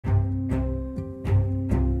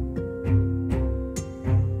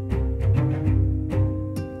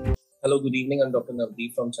Hello, good evening. I'm Dr.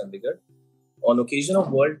 Navdeep from Chandigarh. On occasion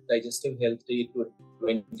of World Digestive Health Day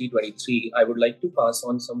 2023, I would like to pass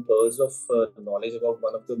on some pearls of knowledge about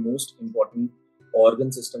one of the most important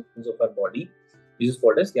organ systems of our body. This is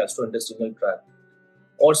called as gastrointestinal tract,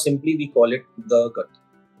 or simply we call it the gut.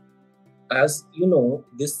 As you know,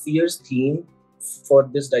 this year's theme for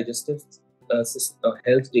this Digestive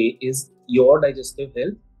Health Day is Your Digestive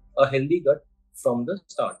Health, a Healthy Gut from the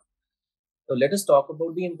Start. So let us talk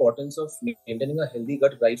about the importance of maintaining a healthy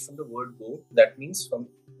gut right from the word go. That means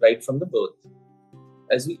right from the birth.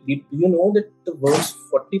 As you know that the world's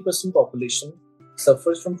 40% population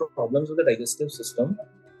suffers from problems of the digestive system,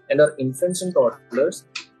 and our infants and toddlers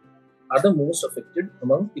are the most affected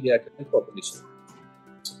among pediatric population.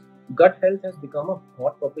 Gut health has become a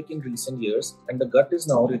hot topic in recent years, and the gut is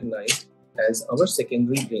now recognized as our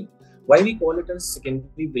secondary brain. Why we call it as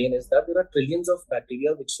secondary brain is that there are trillions of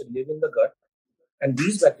bacteria which live in the gut, and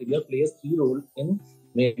these bacteria play a key role in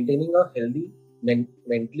maintaining a healthy,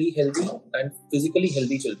 mentally healthy and physically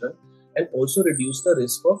healthy children, and also reduce the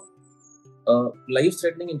risk of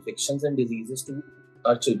life-threatening infections and diseases to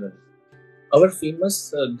our children. Our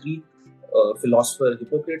famous Greek philosopher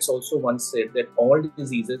Hippocrates also once said that all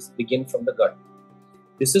diseases begin from the gut.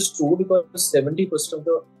 This is true because 70%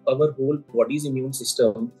 of our whole body's immune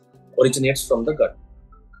system originates from the gut.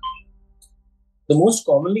 The most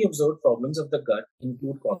commonly observed problems of the gut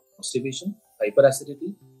include constipation,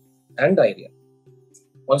 hyperacidity, and diarrhea.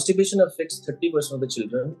 Constipation affects 30% of the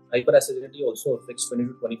children. Hyperacidity also affects 20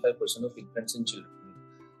 to 25% of infants and children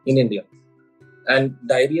in India. And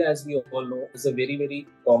diarrhea, as we all know, is a very, very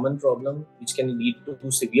common problem which can lead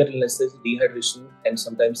to severe illnesses, dehydration, and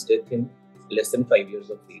sometimes death in less than 5 years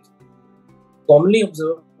of age. Commonly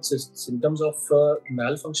observed symptoms of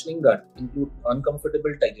malfunctioning gut include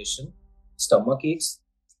uncomfortable digestion, stomach aches,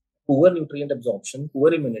 poor nutrient absorption,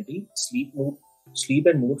 poor immunity, sleep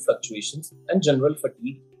and mood fluctuations, and general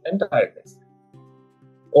fatigue and tiredness.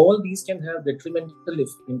 All these can have detrimental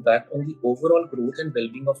impact on the overall growth and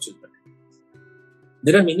well-being of children.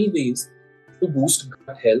 There are many ways to boost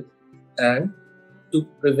gut health and to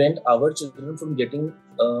prevent our children from getting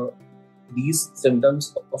these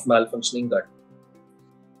symptoms of malfunctioning gut.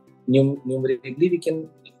 Numerically, we can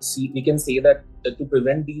say that to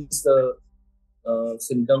prevent these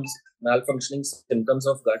malfunctioning symptoms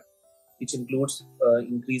of gut, which includes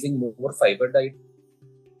increasing more fiber diet,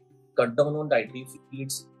 cut down on dietary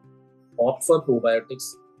feeds, opt for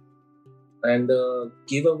probiotics, and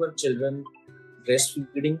give our children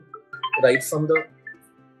breastfeeding right from the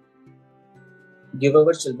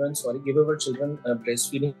breastfeeding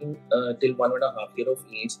till 1.5 years of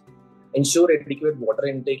age. Ensure adequate water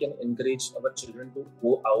intake and encourage our children to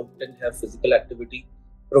go out and have physical activity.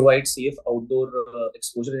 Provide safe outdoor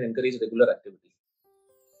exposure and encourage regular activity.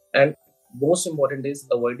 And most important is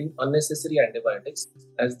avoiding unnecessary antibiotics,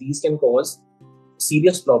 as these can cause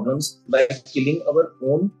serious problems by killing our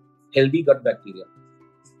own healthy gut bacteria.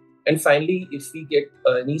 And finally, if we get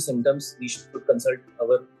any symptoms, we should consult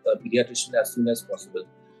our pediatrician as soon as possible.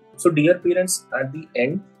 So dear parents, at the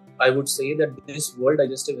end, I would say that this World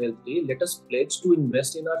Digestive Health Day, let us pledge to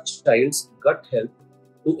invest in our child's gut health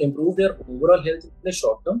to improve their overall health in the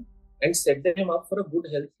short term and set them up for a good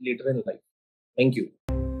health later in life. Thank you.